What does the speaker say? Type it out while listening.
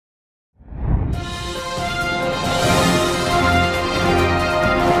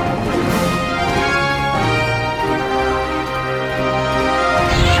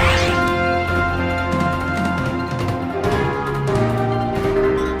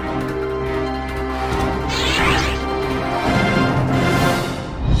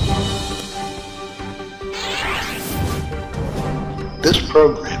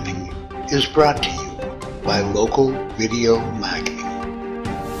is brought to you by Local Video Marketing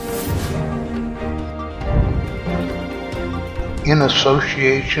in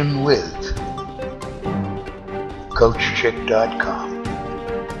association with CoachChick.com.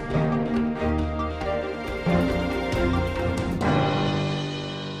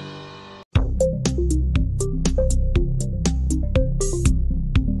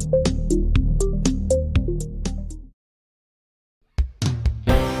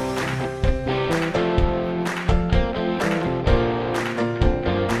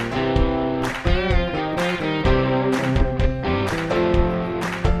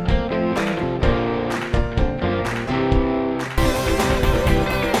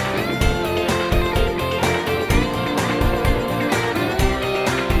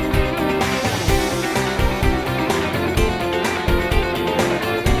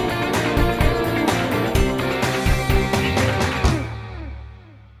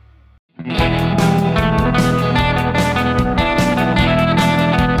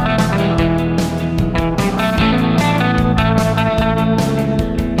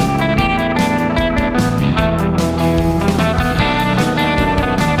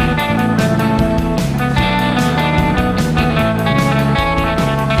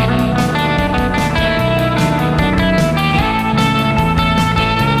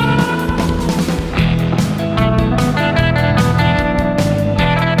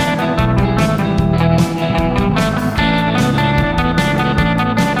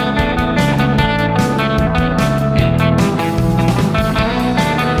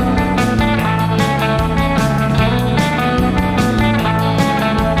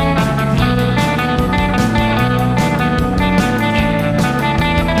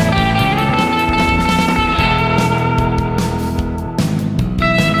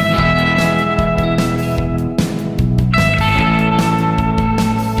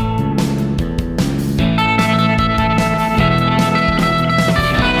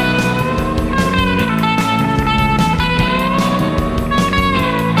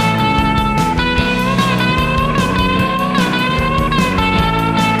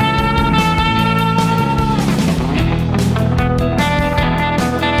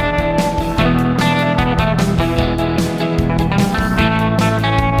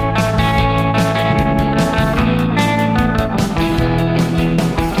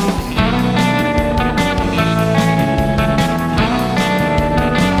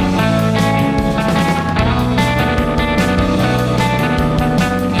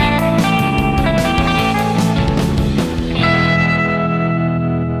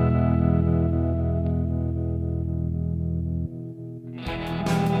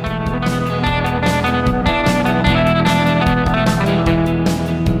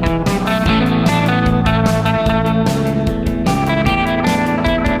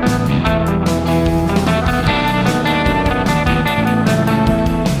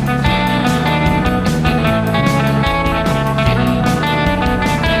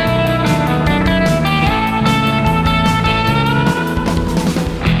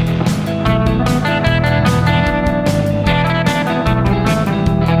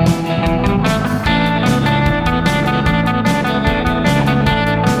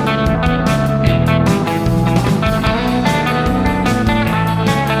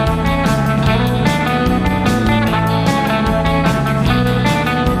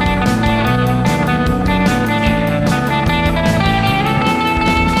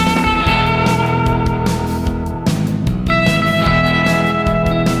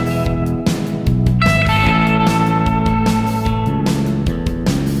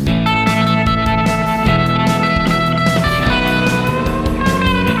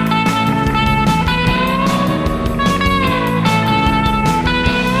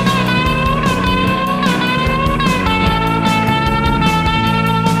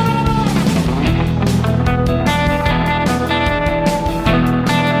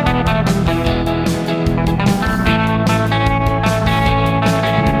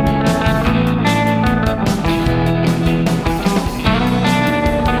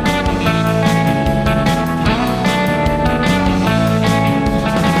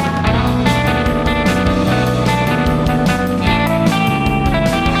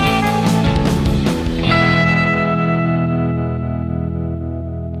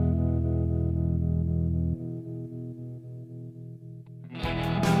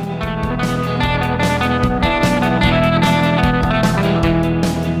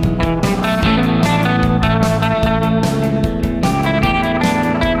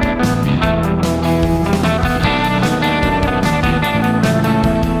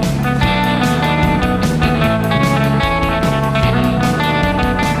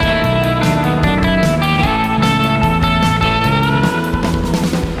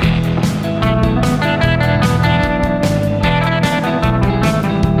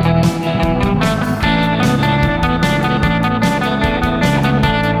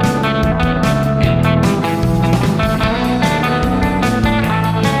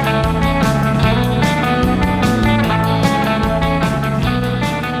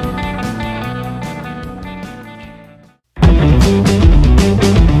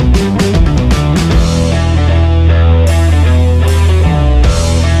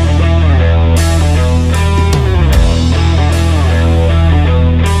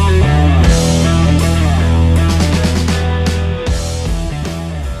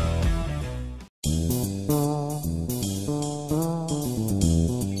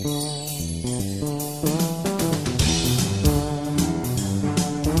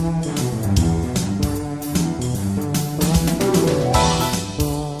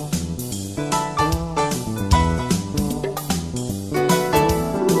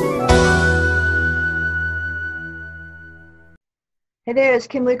 Hey there, it's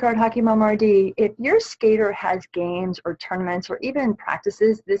Kim Lukhard, Hockey Mom RD. If your skater has games or tournaments or even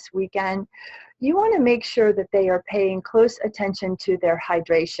practices this weekend, you want to make sure that they are paying close attention to their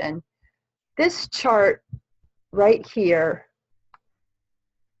hydration. This chart right here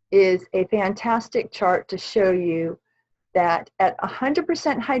is a fantastic chart to show you that at 100%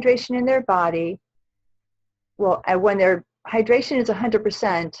 hydration in their body, well, when their hydration is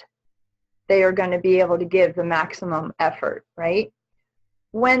 100%, they are going to be able to give the maximum effort, right?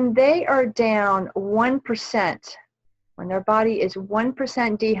 When they are down 1%, when their body is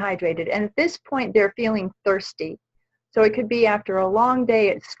 1% dehydrated, and at this point they're feeling thirsty, so it could be after a long day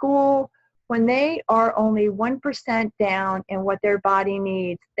at school, when they are only 1% down in what their body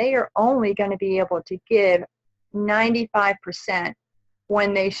needs, they are only going to be able to give 95%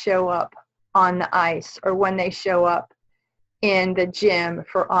 when they show up on the ice or when they show up in the gym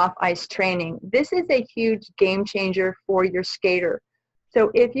for off-ice training. This is a huge game changer for your skater. So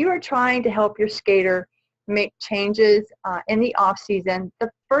if you are trying to help your skater make changes in the off season,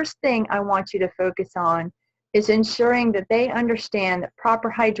 the first thing I want you to focus on is ensuring that they understand that proper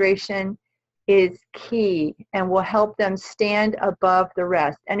hydration is key and will help them stand above the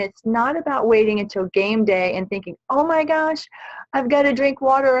rest. And it's not about waiting until game day and thinking, oh my gosh, I've got to drink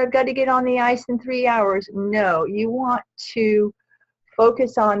water, I've got to get on the ice in 3 hours. No, you want to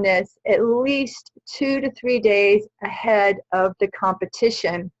focus on this at least 2 to 3 days ahead of the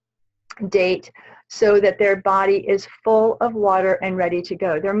competition date so that their body is full of water and ready to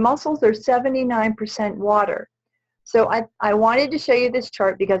go. Their muscles are 79% water. So I wanted to show you this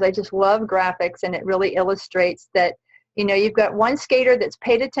chart because I just love graphics, and it really illustrates that, you know, you've got one skater that's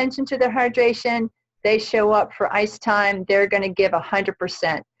paid attention to their hydration. They show up for ice time, they're going to give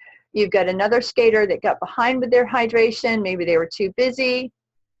 100%. You've got another skater that got behind with their hydration. Maybe they were too busy.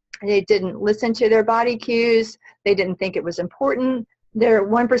 They didn't listen to their body cues. They didn't think it was important. They're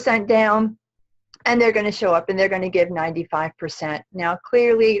 1% down, and they're going to show up and they're going to give 95%. Now,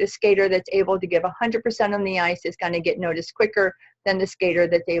 clearly, the skater that's able to give 100% on the ice is going to get noticed quicker than the skater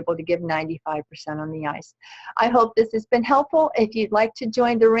that's able to give 95% on the ice. I hope this has been helpful. If you'd like to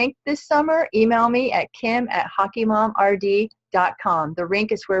join the rink this summer, email me at kim@hockeymomrd.com. The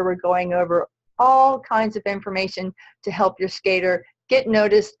rink is where we're going over all kinds of information to help your skater get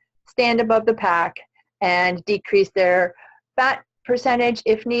noticed, stand above the pack, and decrease their fat percentage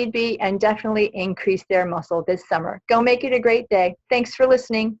if need be, and definitely increase their muscle this summer. Go make it a great day. Thanks for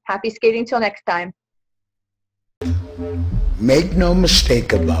listening. Happy skating till next time. Make no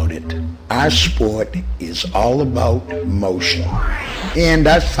mistake about it, our sport is all about motion. And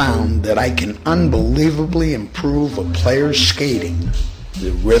I've found that I can unbelievably improve a player's skating,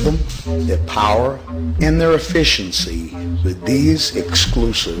 their rhythm, their power, and their efficiency with these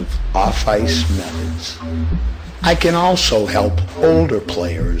exclusive off-ice methods. I can also help older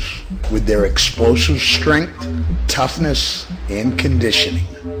players with their explosive strength, toughness, and conditioning.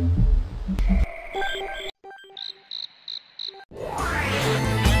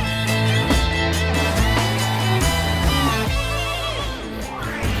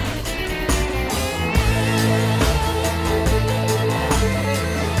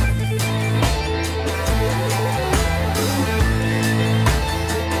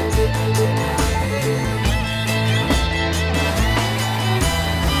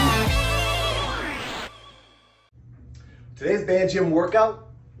 Today's band gym workout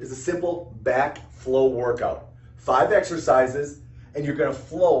is a simple back flow workout. 5 exercises, and you're going to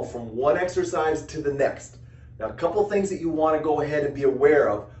flow from one exercise to the next. Now, a couple things that you want to go ahead and be aware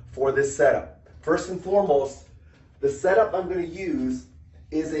of for this setup. First and foremost, the setup I'm going to use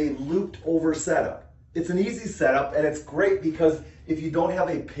is a looped over setup. It's an easy setup, and it's great because if you don't have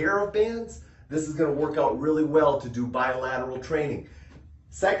a pair of bands, this is going to work out really well to do bilateral training.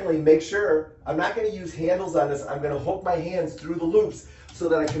 Secondly, make sure I'm not going to use handles on this. I'm going to hook my hands through the loops so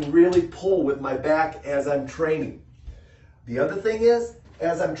that I can really pull with my back as I'm training. The other thing is,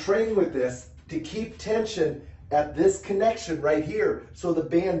 as I'm training with this, to keep tension at this connection right here so the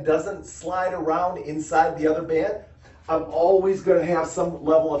band doesn't slide around inside the other band, I'm always going to have some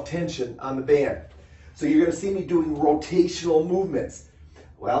level of tension on the band. So you're going to see me doing rotational movements.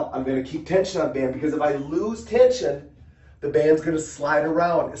 Well, I'm going to keep tension on band because if I lose tension, the band's going to slide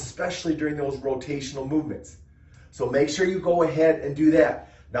around, especially during those rotational movements. So make sure you go ahead and do that.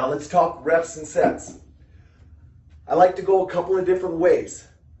 Now let's talk reps and sets. I like to go a couple of different ways.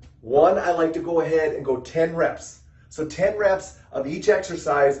 One, I like to go ahead and go 10 reps. So 10 reps of each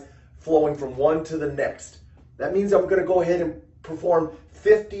exercise flowing from one to the next. That means I'm going to go ahead and perform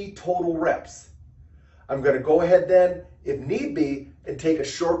 50 total reps. I'm going to go ahead then, if need be, and take a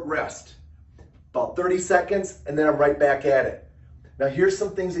short rest. About 30 seconds, and then I'm right back at it. Now here's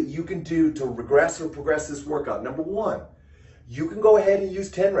some things that you can do to regress or progress this workout. Number one, you can go ahead and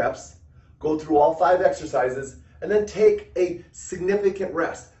use 10 reps, go through all 5 exercises, and then take a significant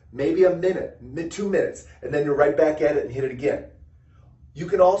rest, maybe a minute, 2 minutes, and then you're right back at it and hit it again. You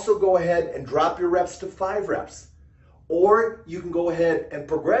can also go ahead and drop your reps to 5 reps, or you can go ahead and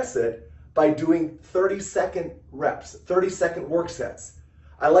progress it by doing 30-second reps, 30-second work sets.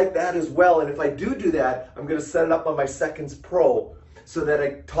 I like that as well, and if I do that, I'm going to set it up on my Seconds Pro so that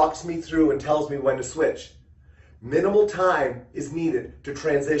it talks me through and tells me when to switch. Minimal time is needed to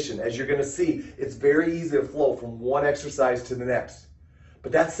transition. As you're going to see, it's very easy to flow from one exercise to the next.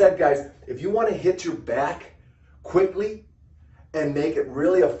 But that said, guys, if you want to hit your back quickly and make it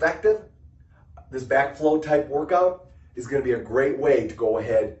really effective, this back flow type workout is going to be a great way to go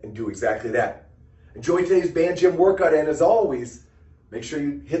ahead and do exactly that. Enjoy today's band gym workout, and as always, make sure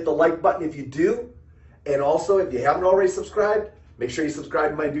you hit the like button if you do. And also, if you haven't already subscribed, make sure you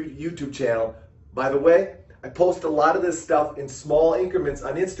subscribe to my YouTube channel. By the way, I post a lot of this stuff in small increments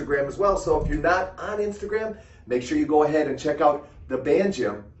on Instagram as well. So if you're not on Instagram, make sure you go ahead and check out the band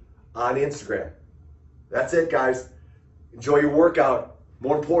gym on Instagram. That's it, guys. Enjoy your workout.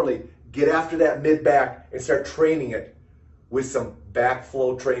 More importantly, get after that mid-back and start training it with some back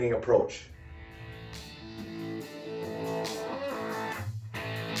flow training approach.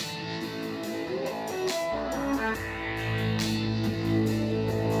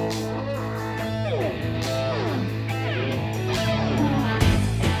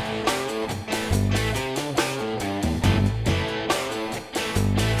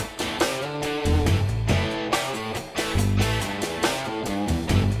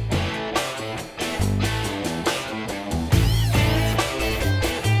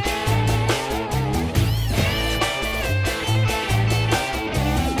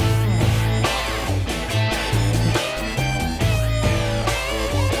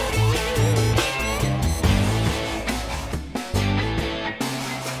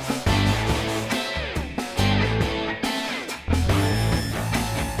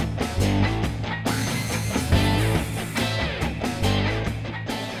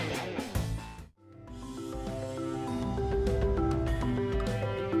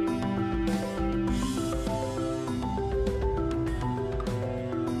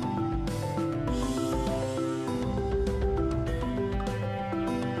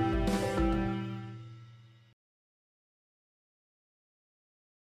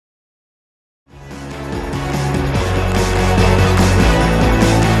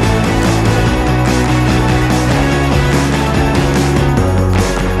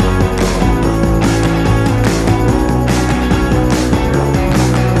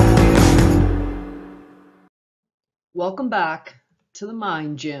 Welcome back to the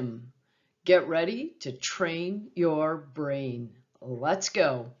Mind Gym. Get ready to train your brain. Let's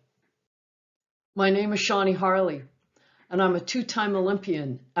go. My name is Shawnee Harle, and I'm a 2-time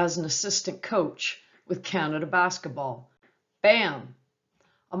Olympian as an assistant coach with Canada Basketball. Bam!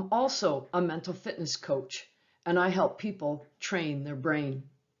 I'm also a mental fitness coach, and I help people train their brain.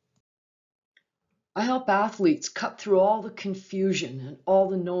 I help athletes cut through all the confusion and all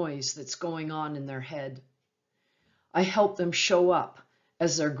the noise that's going on in their head. I help them show up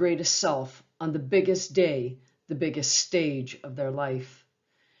as their greatest self on the biggest day, the biggest stage of their life.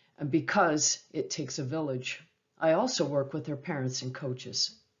 And because it takes a village, I also work with their parents and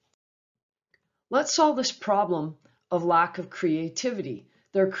coaches. Let's solve this problem of lack of creativity.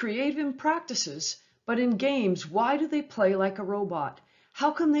 They're creative in practices, but in games, why do they play like a robot?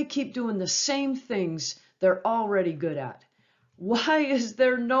 How come they keep doing the same things they're already good at? Why is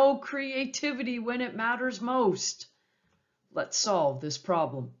there no creativity when it matters most? Let's solve this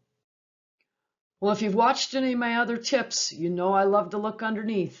problem. Well, if you've watched any of my other tips, you know I love to look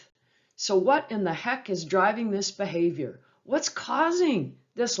underneath. So what in the heck is driving this behavior? What's causing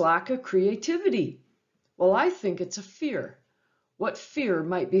this lack of creativity? Well, I think it's a fear. What fear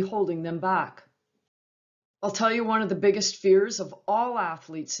might be holding them back? I'll tell you one of the biggest fears of all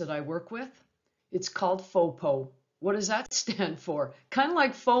athletes that I work with. It's called FOPO. What does that stand for? Kind of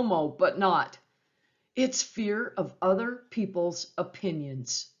like FOMO, but not. It's fear of other people's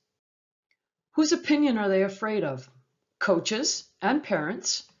opinions. Whose opinion are they afraid of? Coaches and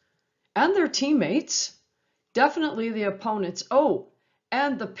parents and their teammates. Definitely the opponents. Oh,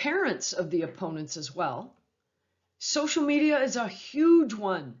 and the parents of the opponents as well. Social media is a huge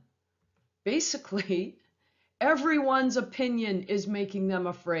one. Basically, everyone's opinion is making them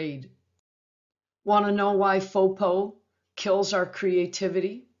afraid. Want to know why FOPO kills our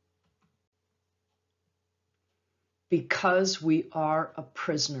creativity? Because we are a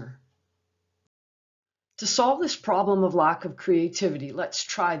prisoner. To solve this problem of lack of creativity, let's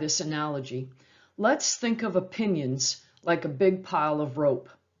try this analogy. Let's think of opinions like a big pile of rope.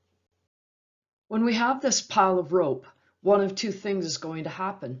 When we have this pile of rope, one of two things is going to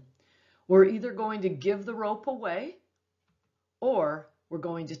happen. We're either going to give the rope away or we're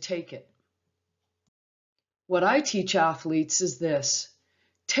going to take it. What I teach athletes is this: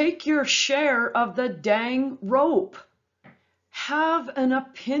 take your share of the dang rope. Have an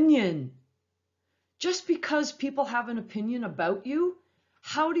opinion. Just because people have an opinion about you,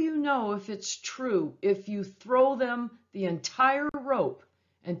 how do you know if it's true if you throw them the entire rope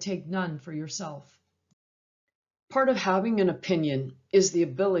and take none for yourself? Part of having an opinion is the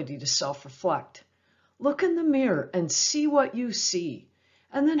ability to self-reflect. Look in the mirror and see what you see,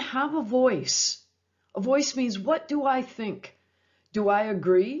 and then have a voice. A voice means, what do I think? Do I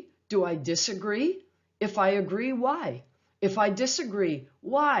agree? Do I disagree? If I agree, why? If I disagree,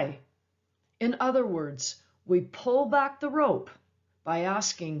 why? In other words, we pull back the rope by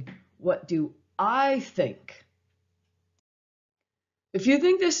asking, what do I think? If you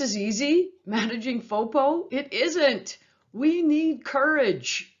think this is easy, managing FOPO, it isn't. We need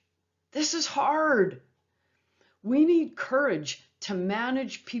courage. This is hard. We need courage to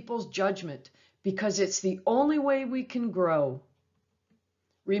manage people's judgment because it's the only way we can grow.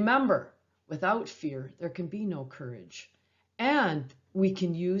 Remember, without fear, there can be no courage. And we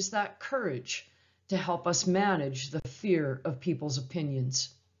can use that courage to help us manage the fear of people's opinions.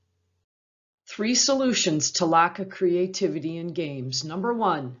 3 solutions to lack of creativity in games. Number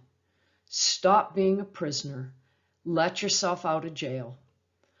 1, stop being a prisoner. Let yourself out of jail.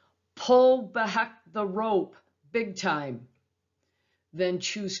 Pull back the rope big time. Then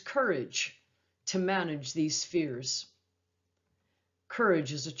choose courage to manage these fears.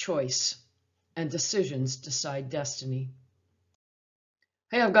 Courage is a choice, and decisions decide destiny.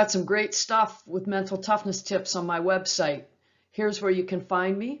 Hey, I've got some great stuff with mental toughness tips on my website. Here's where you can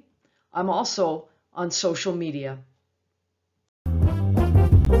find me. I'm also on social media.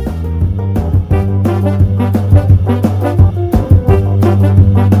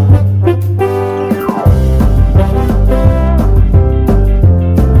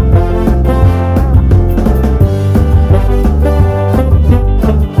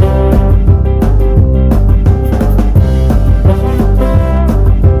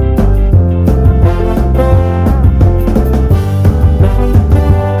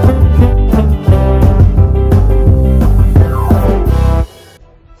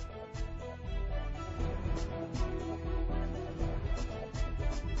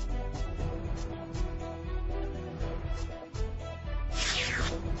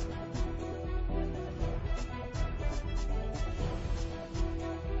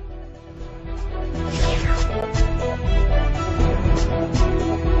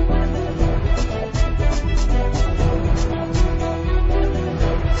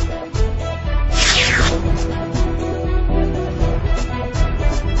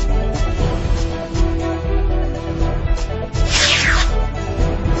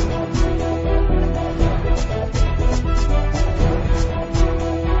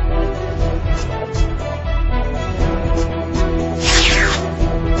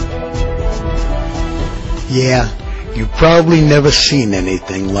 Yeah, you've probably never seen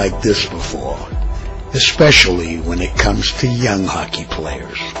anything like this before, especially when it comes to young hockey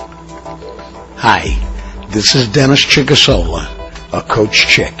players. Hi, this is Dennis Chighisola, or Coach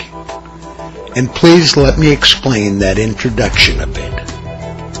Chic, and please let me explain that introduction a bit.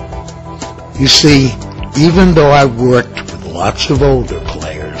 You see, even though I've worked with lots of older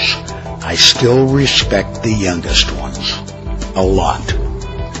players, I still respect the youngest ones a lot.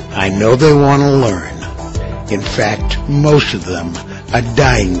 I know they want to learn. In fact, most of them are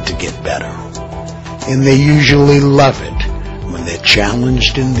dying to get better, and they usually love it when they're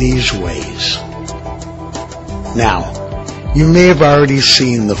challenged in these ways. Now, you may have already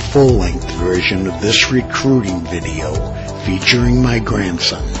seen the full-length version of this recruiting video featuring my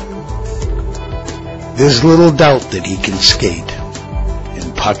grandson. There's little doubt that he can skate,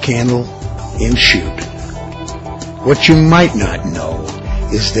 and puck handle, and shoot. What you might not know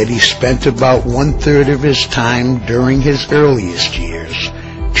is that he spent about 1/3 of his time during his earliest years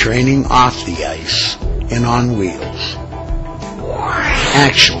training off the ice and on wheels.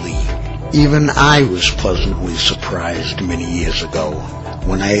 Actually, even I was pleasantly surprised many years ago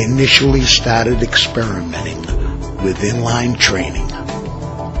when I initially started experimenting with inline training.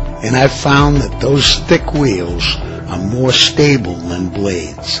 And I found that those thick wheels are more stable than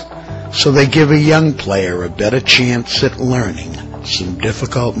blades, so they give a young player a better chance at learning some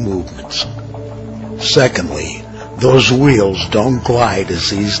difficult movements. Secondly, those wheels don't glide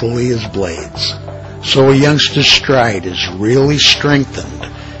as easily as blades, so a youngster's stride is really strengthened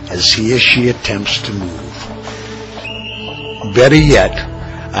as he or she attempts to move. Better yet,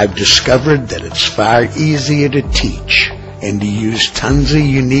 I've discovered that it's far easier to teach and to use tons of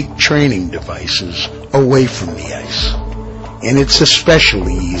unique training devices away from the ice. And it's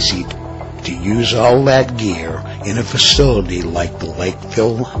especially easy to use all that gear in a facility like the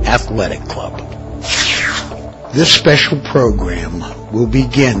Lakeville Athletic Club. This special program will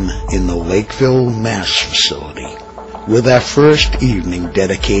begin in the Lakeville, Mass facility, with our first evening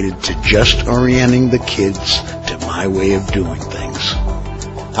dedicated to just orienting the kids to my way of doing things.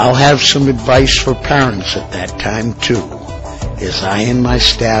 I'll have some advice for parents at that time too, as I and my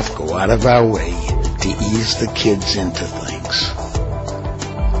staff go out of our way to ease the kids into things.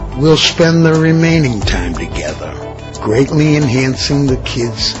 We'll spend the remaining time together, greatly enhancing the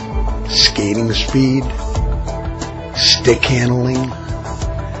kids' skating speed, stick handling,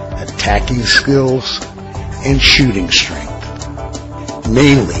 attacking skills, and shooting strength.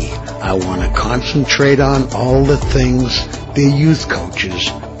 Mainly, I want to concentrate on all the things their youth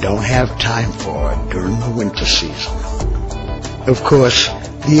coaches don't have time for during the winter season. Of course,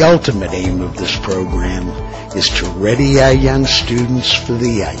 the ultimate aim of this program is to ready our young students for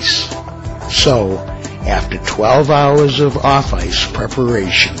the ice. So, after 12 hours of off-ice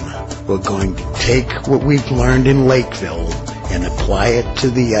preparation, we're going to take what we've learned in Lakeville and apply it to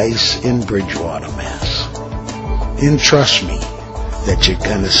the ice in Bridgewater, Mass. And trust me that you're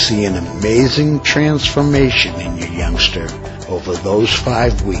going to see an amazing transformation in your youngster over those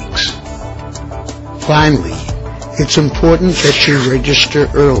 5 weeks. Finally, it's important that you register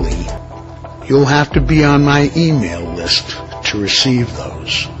early. You'll have to be on my email list to receive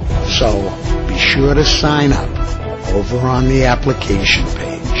those. So be sure to sign up over on the application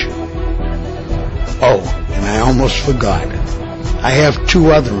page. Oh, and I almost forgot. I have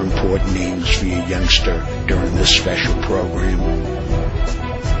 2 other important names for your youngster during this special program.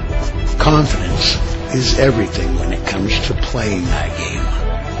 Confidence is everything when it comes to playing that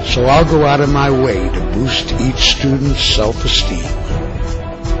game. So I'll go out of my way to boost each student's self-esteem.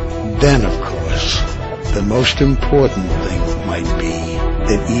 Then, of course, the most important thing might be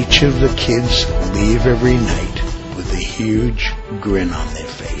that each of the kids leave every night with a huge grin on their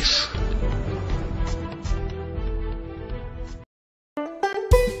face.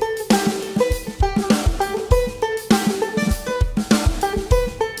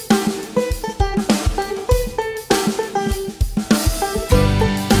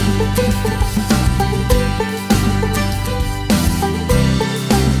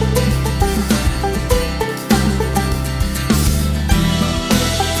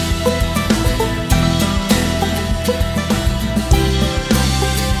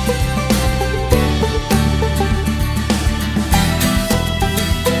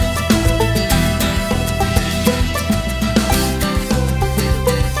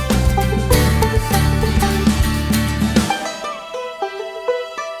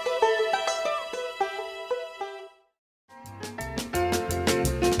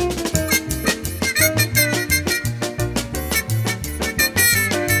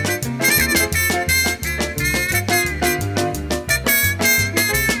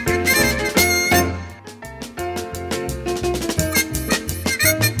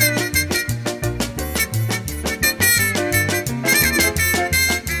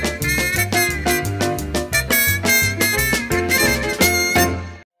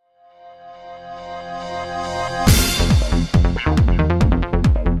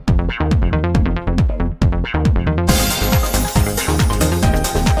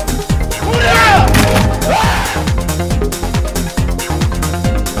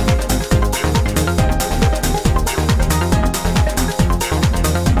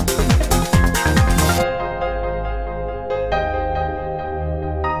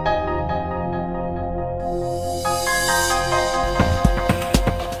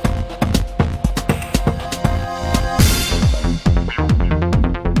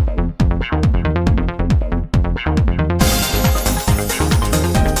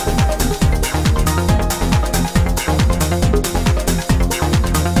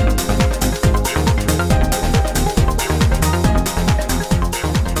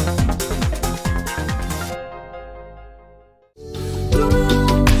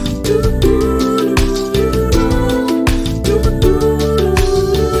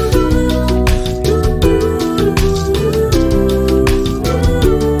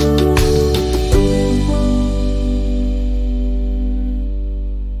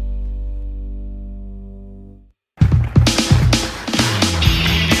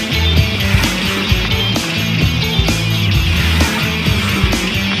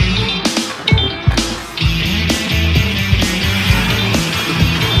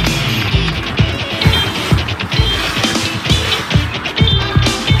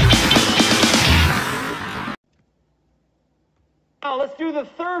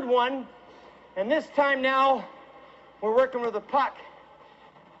 third one, and this time now we're working with a puck.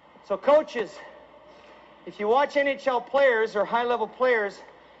 So coaches, if you watch NHL players or high-level players,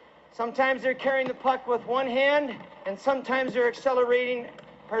 sometimes they're carrying the puck with one hand, and sometimes they're sometimes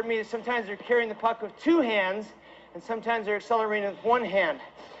they're carrying the puck with two hands, and sometimes they're accelerating with one hand.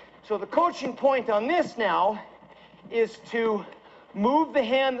 So the coaching point on this now is to move the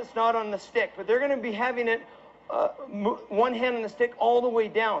hand that's not on the stick, but they're going to be having it one hand on the stick all the way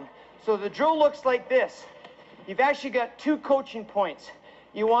down. So the drill looks like this. You've actually got two coaching points.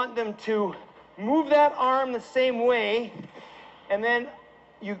 You want them to move that arm the same way, and then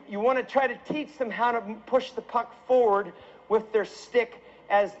you want to try to teach them how to push the puck forward with their stick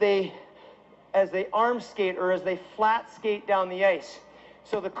as they arm skate or as they flat skate down the ice.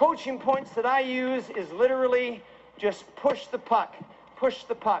 So the coaching points that I use is literally just push the puck, push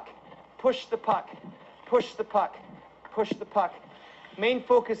the puck, push the puck, push the puck, push the puck. Main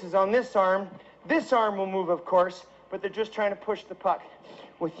focus is on this arm. This arm will move, of course, but they're just trying to push the puck.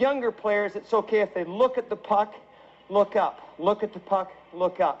 With younger players, it's okay if they look at the puck, look up. Look at the puck,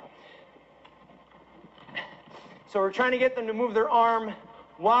 look up. So we're trying to get them to move their arm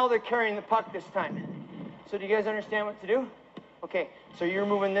while they're carrying the puck this time. So do you guys understand what to do? Okay, so you're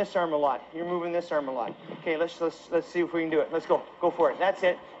moving this arm a lot. You're moving this arm a lot. Okay, let's see if we can do it. Let's go. Go for it. That's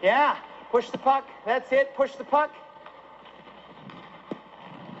it. Yeah. Push the puck. That's it. Push the puck.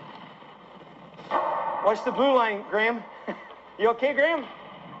 Watch the blue line, Graham. You okay, Graham?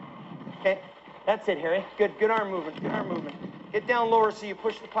 Okay. That's it, Harry. Good arm movement. Good arm movement. Get down lower so you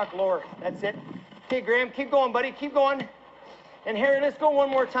push the puck lower. That's it. Okay, Graham, keep going, buddy. Keep going. And Harry, let's go one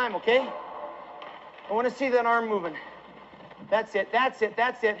more time, okay? I want to see that arm moving. That's it. That's it.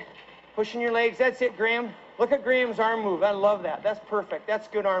 That's it. Pushing your legs. That's it, Graham. Look at Graham's arm move. I love that. That's perfect. That's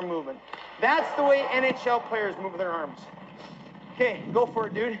good arm movement. That's the way NHL players move their arms. Okay, go for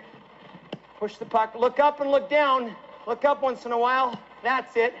it, dude. Push the puck. Look up and look down. Look up once in a while.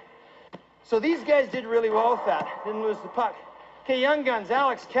 That's it. So these guys did really well with that. Didn't lose the puck. Okay, young guns,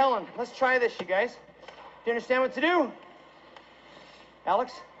 Alex, Kellen. Let's try this, you guys. Do you understand what to do?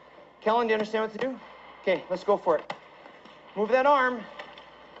 Alex? Kellen, do you understand what to do? Okay, let's go for it. Move that arm.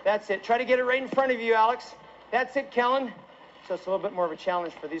 That's it. Try to get it right in front of you, Alex. That's it, Kellen. So it's a little bit more of a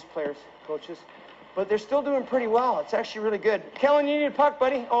challenge for these players, coaches. But they're still doing pretty well. It's actually really good. Kellen, you need a puck,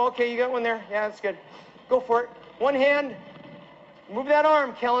 buddy. Oh, okay, you got one there. Yeah, that's good. Go for it. One hand. Move that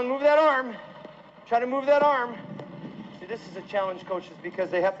arm, Kellen. Move that arm. Try to move that arm. See, this is a challenge, coaches, because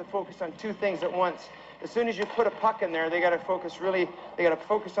they have to focus on two things at once. As soon as you put a puck in there, they got to focus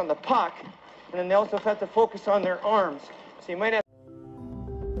on the puck, and then they also have to focus on their arms. So you might have.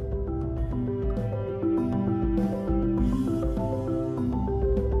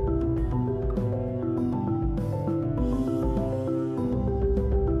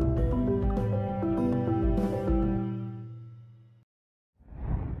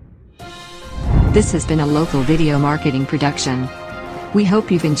 This has been a local video marketing production. We hope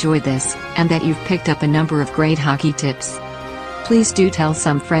you've enjoyed this, and that you've picked up a number of great hockey tips. Please do tell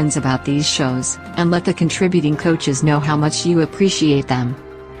some friends about these shows, and let the contributing coaches know how much you appreciate them.